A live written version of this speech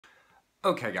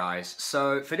Okay guys,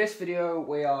 so for this video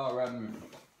we are,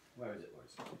 where is it?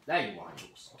 There you are,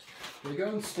 we're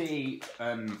going to be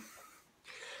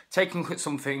taking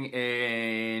something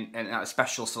in a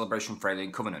special celebration for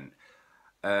Alien Covenant.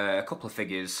 A couple of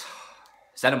figures,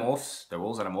 Xenomorphs, they're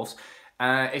all Xenomorphs.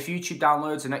 If YouTube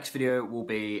downloads, the next video will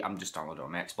be, I'm just downloading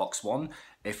on my Xbox One.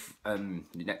 If the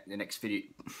next video,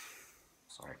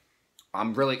 sorry,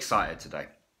 I'm really excited today.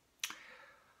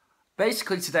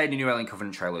 Basically today the new Alien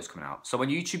Covenant trailer is coming out. So when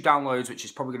YouTube downloads, which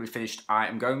is probably going to be finished, I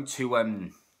am going to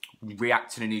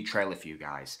react to the new trailer for you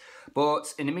guys.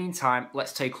 But in the meantime,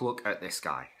 let's take a look at this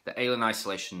guy, the Alien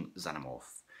Isolation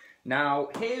Xenomorph. Now,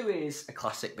 here is a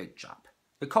classic big chap.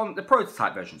 The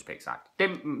prototype version, to be exact.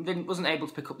 Wasn't able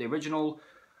to pick up the original.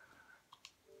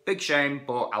 Big shame,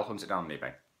 but I'll hunt it down on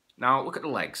eBay. Now, look at the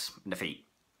legs and the feet.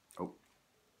 Oh,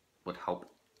 would help.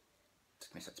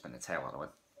 Just going to spin the tail out of the way.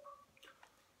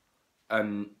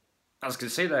 As you can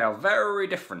see, they are very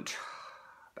different,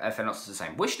 but everything else is the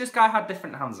same. Wish this guy had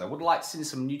different hands. I would like to see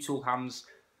some new tool hands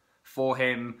for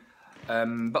him.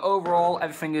 But overall,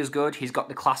 everything is good. He's got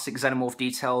the classic Xenomorph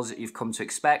details that you've come to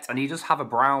expect, and he does have a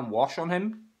brown wash on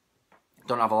him.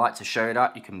 Don't have a light to show you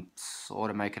that. You can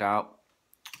sort of make it out.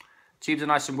 Tubes are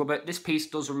nice and rubber. This piece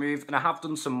does remove, and I have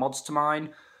done some mods to mine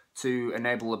to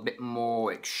enable a bit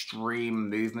more extreme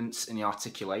movements in the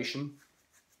articulation.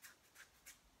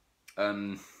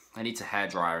 I need to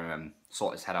hairdryer him and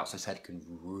sort his head out so his head can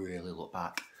really look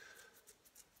back.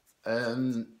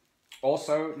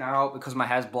 Also, now, because my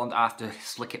hair's blonde, I have to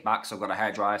slick it back, so I've got a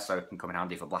hairdryer so it can come in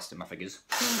handy for blasting my figures.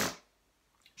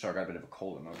 Sorry, I got a bit of a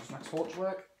cold in there. Does my torch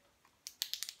work?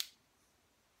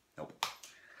 Nope.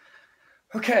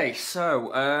 Okay,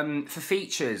 so, for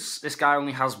features, this guy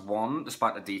only has one,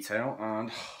 despite the detail,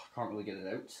 and I can't really get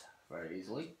it out very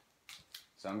easily.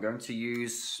 So I'm going to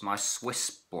use my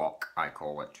Swiss block, I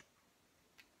call it.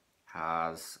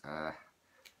 Has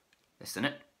this in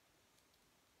it.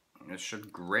 It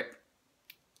should grip.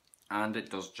 And it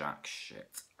does jack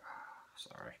shit.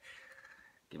 Sorry.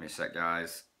 Give me a sec,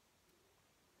 guys.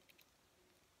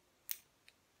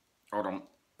 Hold on.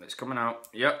 It's coming out.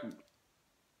 Yep.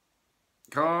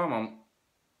 Come on.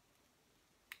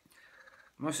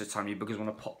 Most of the time you buggers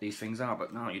want to pop these things out,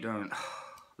 but no, you don't.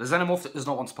 The Xenomorph that does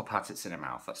not want to pop out its inner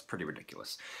mouth. That's pretty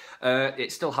ridiculous.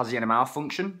 It still has the inner mouth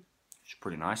function, which is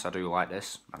pretty nice. I do like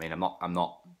this. I mean, I'm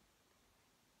not,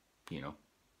 you know,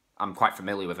 I'm quite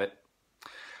familiar with it. I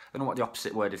don't know what the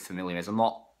opposite word of familiar is. I'm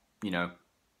not, you know,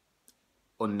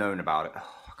 unknown about it.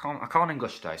 I can't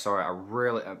English today. Sorry,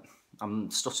 I'm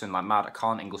stuttering like mad. I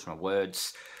can't English my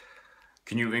words.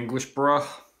 Can you English, bruh?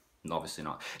 No, obviously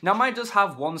not. Now, mine does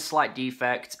have one slight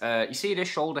defect. You see this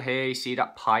shoulder here, you see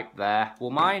that pipe there?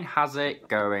 Well, mine has it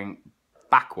going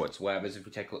backwards, whereas if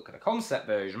we take a look at the concept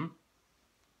version,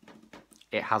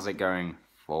 it has it going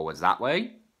forwards that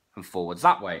way and forwards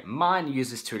that way. Mine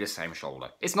uses two of the same shoulder.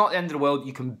 It's not the end of the world,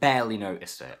 you can barely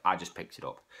notice it. I just picked it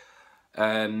up.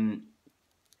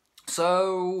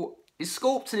 So, his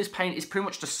sculpt and his paint is pretty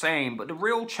much the same, but the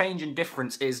real change and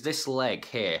difference is this leg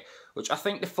here, which I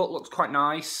think the foot looks quite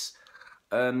nice.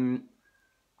 I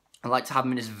like to have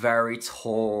him in this very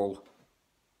tall,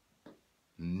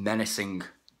 menacing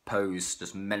pose,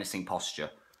 just menacing posture.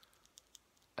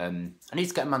 I need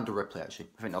to get Amanda Ripley,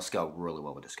 actually. I think they'll scale really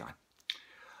well with this guy.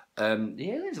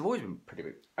 The aliens have always been pretty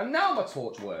big. And now the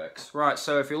torch works. Right,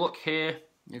 so if you look here,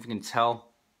 if you can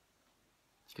tell,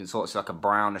 you can sort of see like a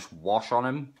brownish wash on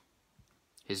him.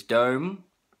 His dome.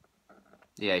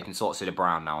 Yeah, you can sort of see the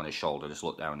brown now on his shoulder. Just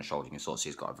look down on the shoulder, you can sort of see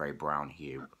he's got a very brown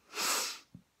hue.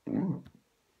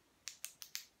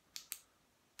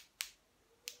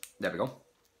 There we go.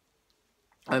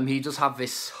 He does have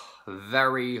this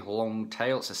very long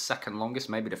tail. It's the second longest,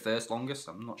 maybe the first longest,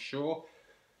 I'm not sure.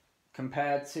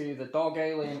 Compared to the dog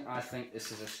alien, I think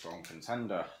this is a strong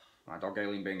contender. My dog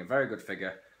alien being a very good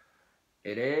figure.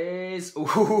 It is...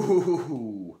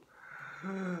 Ooh!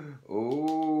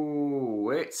 Ooh,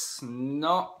 it's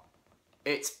not,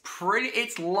 it's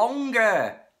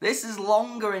longer. This is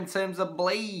longer in terms of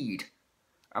blade.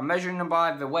 I'm measuring them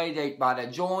by the way by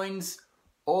their joins,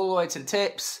 all the way to the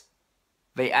tips.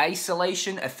 The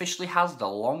Isolation officially has the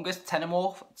longest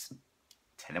tenomorph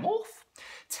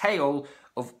tail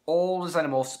of all the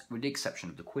Xenomorphs, with the exception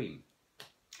of the Queen.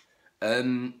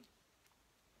 Now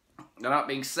that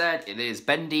being said, it is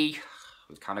bendy.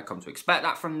 We've kind of come to expect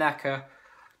that from Neca.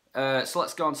 So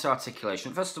let's go on to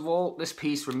articulation. First of all, this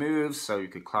piece removes, so you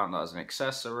could count that as an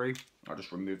accessory. I'll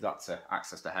just remove that to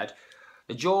access the head.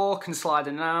 The jaw can slide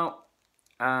in and out.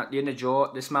 The inner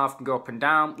jaw, this mouth can go up and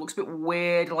down. Looks a bit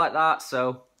weird like that,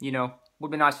 so, you know, Would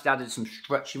be nice if they added some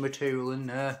stretchy material in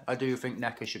there. I do think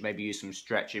Neca should maybe use some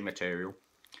stretchy material.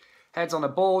 Head's on a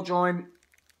ball joint.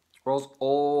 Rolls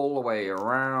all the way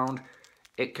around.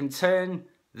 It can turn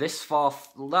this far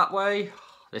that way,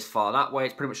 this far that way.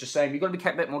 It's pretty much the same. You've got to be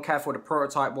a bit more careful with the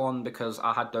prototype one because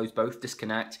I had those both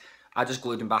disconnect. I just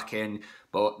glued them back in,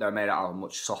 but they're made out of a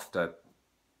much softer,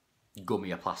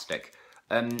 gummier plastic.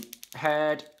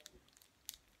 Head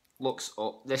looks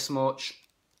up this much.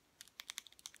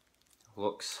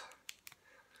 Looks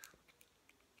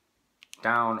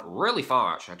down really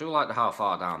far, actually. I do like how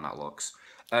far down that looks.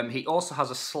 He also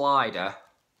has a slider.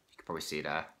 You can probably see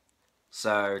there.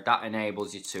 So that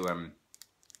enables you to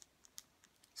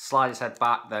slide his head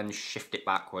back, then shift it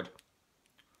backward.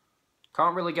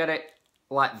 Can't really get it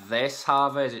like this,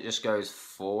 however, as it just goes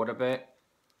forward a bit.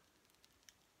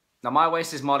 Now my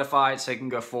waist is modified so it can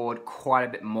go forward quite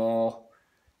a bit more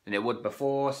than it would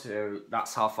before, so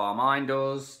that's how far mine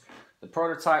does. The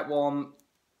prototype one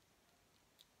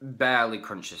barely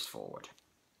crunches forward.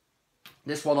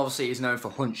 This one obviously is known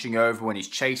for hunching over when he's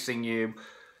chasing you.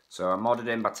 So I modded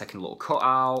him by taking a little cut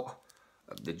out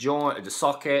of the joint, of the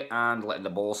socket, and letting the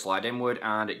ball slide inward,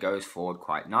 and it goes forward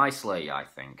quite nicely, I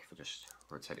think. If I just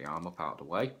rotate the arm up out of the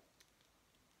way.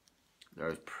 It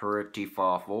goes pretty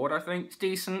far forward, I think. It's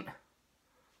decent.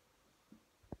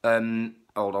 Hold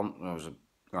on. That was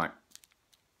right.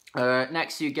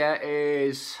 Next you get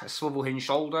is a swivel hinge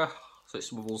shoulder. So it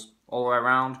swivels all the way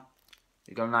around.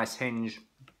 You got a nice hinge.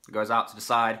 It goes out to the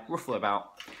side, roughly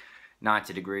about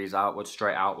 90 degrees outward,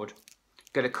 straight outward.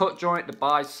 Get a cut joint, the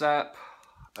bicep.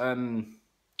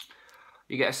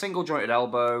 You get a single jointed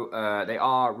elbow. They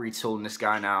are retooling this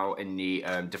guy now in the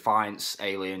Defiance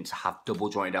Alien to have double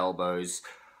jointed elbows.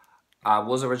 I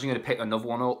was originally going to pick another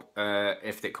one up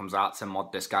if it comes out to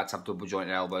mod this guy to have double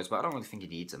jointed elbows, but I don't really think he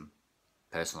needs them,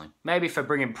 personally. Maybe for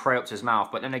bringing prey up to his mouth,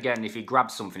 but then again, if he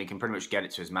grabs something, he can pretty much get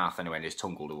it to his mouth anyway, and his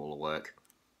tongue will do all the work.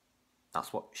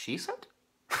 That's what she said.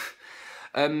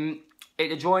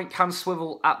 The joint can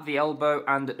swivel at the elbow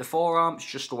and at the forearm. It's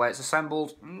just the way it's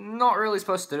assembled. Not really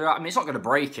supposed to do that. I mean, it's not going to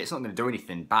break it. It's not going to do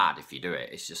anything bad if you do it.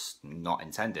 It's just not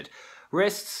intended.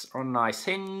 Wrists on a nice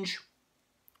hinge.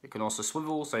 It can also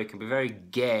swivel, so it can be very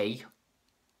gay.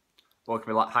 Or it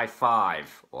can be like high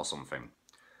five or something.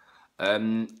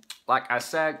 Like I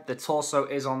said, the torso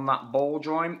is on that ball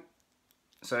joint.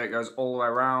 So it goes all the way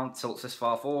around, tilts this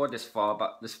far forward, this far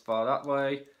back, this far that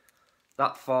way,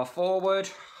 that far forward.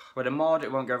 With a mod,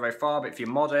 it won't go very far, but if you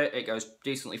mod it, it goes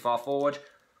decently far forward.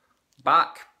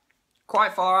 Back,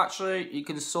 quite far actually. You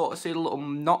can sort of see the little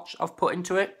notch I've put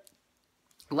into it.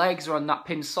 Legs are on that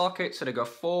pin socket, so they go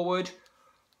forward.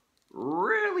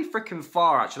 Really freaking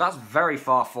far actually. That's very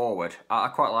far forward. I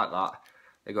quite like that.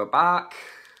 They go back.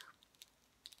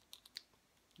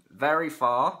 Very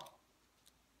far.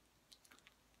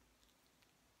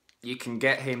 You can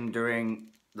get him doing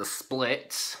the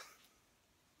splits.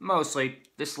 Mostly,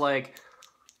 this leg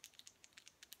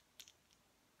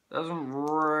doesn't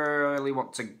really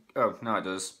want to... Oh, no it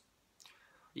does.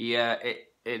 Yeah,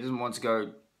 it doesn't want to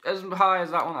go as high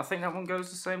as that one. I think that one goes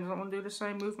the same. Does that one do the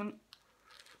same movement?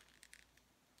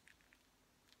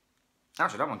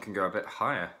 Actually, that one can go a bit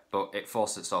higher, but it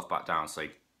forces itself back down, see.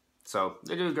 So,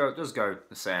 it does go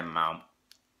the same amount.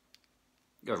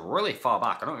 It goes really far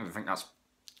back. I don't even think that's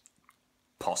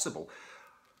possible.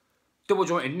 Double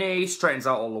jointed knee, straightens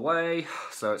out all the way.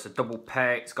 So it's a double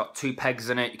peg. It's got two pegs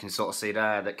in it. You can sort of see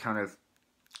there that kind of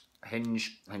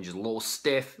hinge. Hinge is a little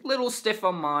stiff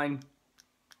on mine.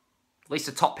 At least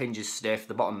the top hinge is stiff.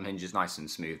 The bottom hinge is nice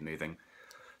and smooth moving.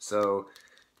 So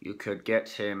you could get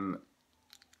him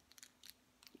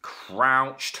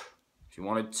crouched if you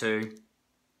wanted to.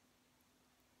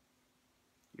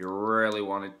 You really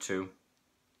wanted to.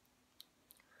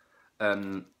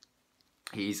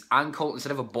 His ankle,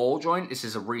 instead of a ball joint, this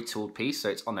is a retooled piece, so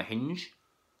it's on a hinge.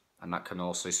 And that can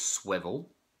also swivel.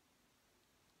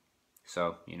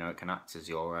 So, you know, it can act as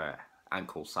your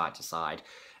ankle side to side.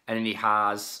 And then he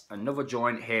has another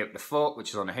joint here at the foot, which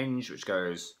is on a hinge, which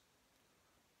goes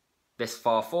this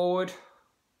far forward,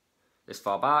 this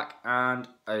far back, and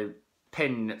a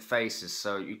pin that faces.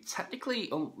 So you technically,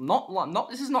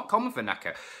 this is not common for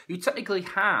Neca. You technically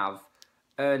have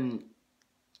a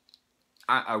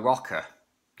rocker.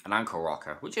 An ankle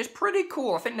rocker, which is pretty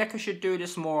cool. I think Neca should do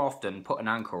this more often, put an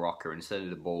ankle rocker instead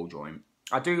of the ball joint.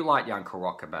 I do like the ankle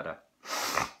rocker better.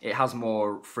 It has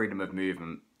more freedom of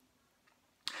movement.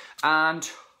 And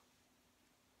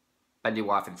bendy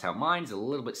wire for the tail. Mine's a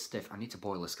little bit stiff. I need to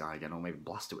boil this guy again, or maybe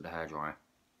blast it with a hairdryer.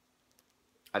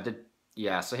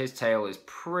 Yeah, so his tail is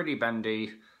pretty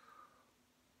bendy.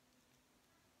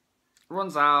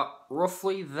 Runs out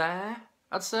roughly there,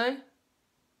 I'd say.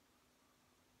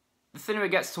 the thinner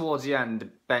it gets towards the end, the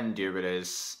bendier it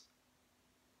is.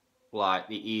 Like,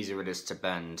 the easier it is to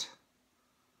bend.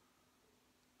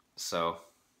 So,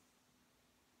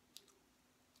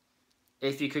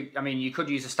 if you could, I mean, you could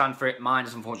use a stand for it. Mine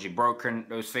is unfortunately broken.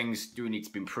 Those things do need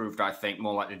to be improved, I think.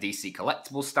 More like the DC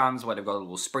collectible stands where they've got a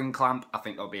little spring clamp. I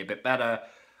think that'll be a bit better.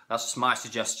 That's just my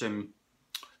suggestion.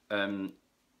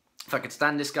 If I could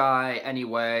stand this guy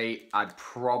anyway, I'd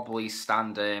probably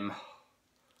stand him.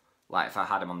 Like, if I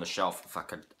had him on the shelf, if I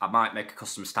could, I might make a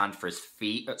custom stand for his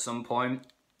feet at some point.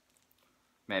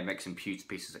 Maybe make some pewter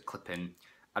pieces that clip in.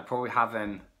 I'd probably have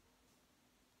him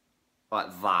like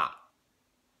that.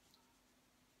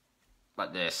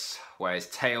 Like this. Where his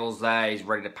tail's there, he's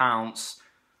ready to pounce.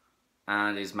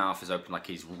 And his mouth is open like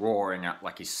he's roaring at,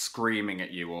 like he's screaming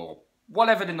at you, or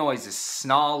whatever the noise is.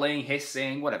 Snarling,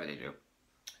 hissing, whatever they do.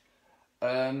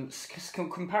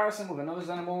 Comparison with another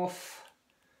xenomorph.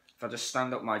 If I just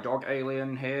stand up my dog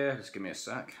alien here, just give me a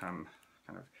sec. I'm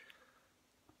kind of...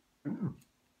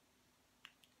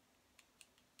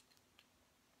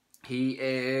 He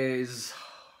is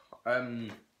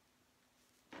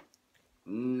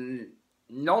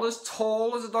not as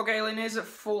tall as a dog alien is at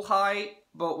full height,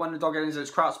 but when the dog alien is in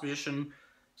its crouched position,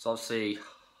 it's obviously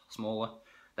smaller.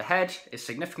 The head is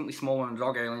significantly smaller on the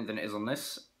dog alien than it is on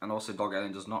this, and also dog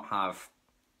alien does not have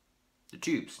the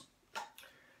tubes.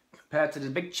 Compared to the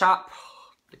big chap,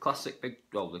 the classic big,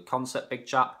 well, the concept big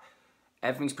chap,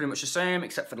 everything's pretty much the same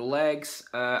except for the legs.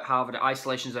 However, the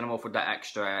isolation xenomorph with that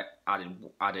extra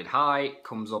added height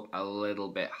comes up a little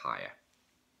bit higher.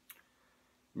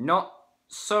 Not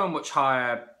so much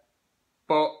higher,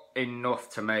 but enough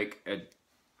to make a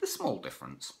small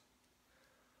difference.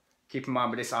 Keep in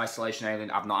mind with this isolation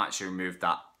alien, I've not actually removed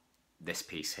this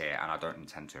piece here, and I don't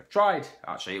intend to. I've tried,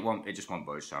 actually, it just won't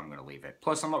budge, so I'm going to leave it.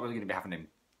 Plus, I'm not really going to be having him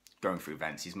going through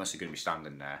vents. He's mostly going to be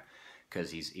standing there,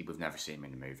 because we've never seen him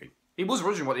in the movie. He was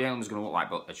originally what the alien was going to look like,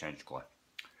 but they changed colour.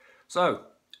 So,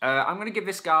 I'm going to give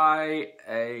this guy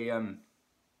a...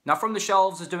 now, from the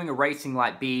shelves, is doing a rating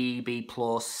like B, B+,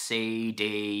 C,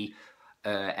 D,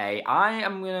 A. I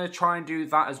am going to try and do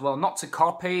that as well. Not to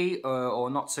copy, or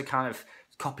not to kind of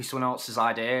copy someone else's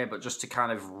idea, but just to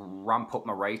kind of ramp up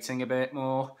my rating a bit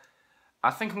more.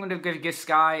 I think I'm going to give this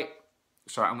guy...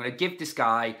 Sorry, I'm going to give this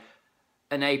guy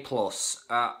an A+.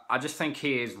 I just think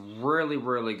he is really,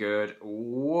 really good.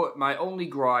 My only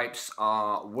gripes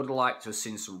are, would have liked to have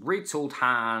seen some retooled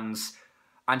hands,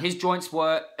 and his joints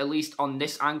were, at least on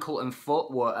this ankle and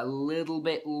foot, were a little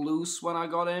bit loose when I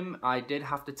got him. I did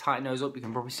have to tighten those up. You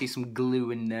can probably see some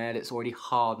glue in there that's already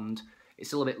hardened. It's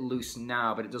still a bit loose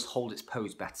now, but it does hold its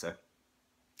pose better.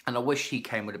 And I wish he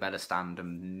came with a better stand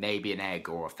and maybe an egg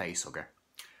or a face hugger.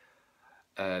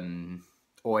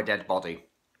 Or a dead body.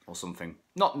 Or something.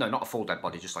 No, not a full dead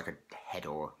body, just like a head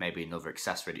or maybe another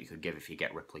accessory that you could give if you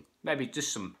get Ripley. Maybe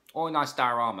just some nice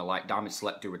diorama like Diamond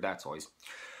Select do with their toys.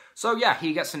 So yeah,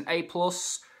 he gets an A+.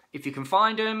 If you can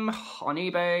find him on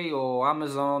eBay or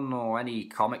Amazon or any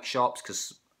comic shops,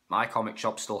 because my comic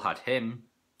shop still had him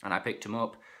and I picked him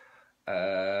up.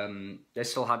 They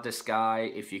still had this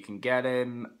guy. If you can get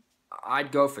him,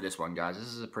 I'd go for this one, guys.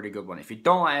 This is a pretty good one. If you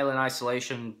don't like Alien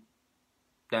Isolation,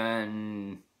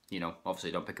 then... you know,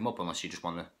 obviously don't pick him up unless you just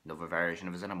want another variation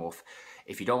of a xenomorph.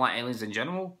 If you don't like aliens in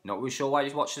general, not really sure why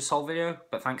you watched this whole video,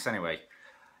 but thanks anyway.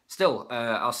 Still,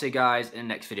 I'll see you guys in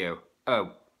the next video.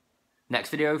 Oh, next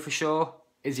video for sure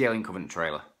is the Alien Covenant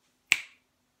trailer.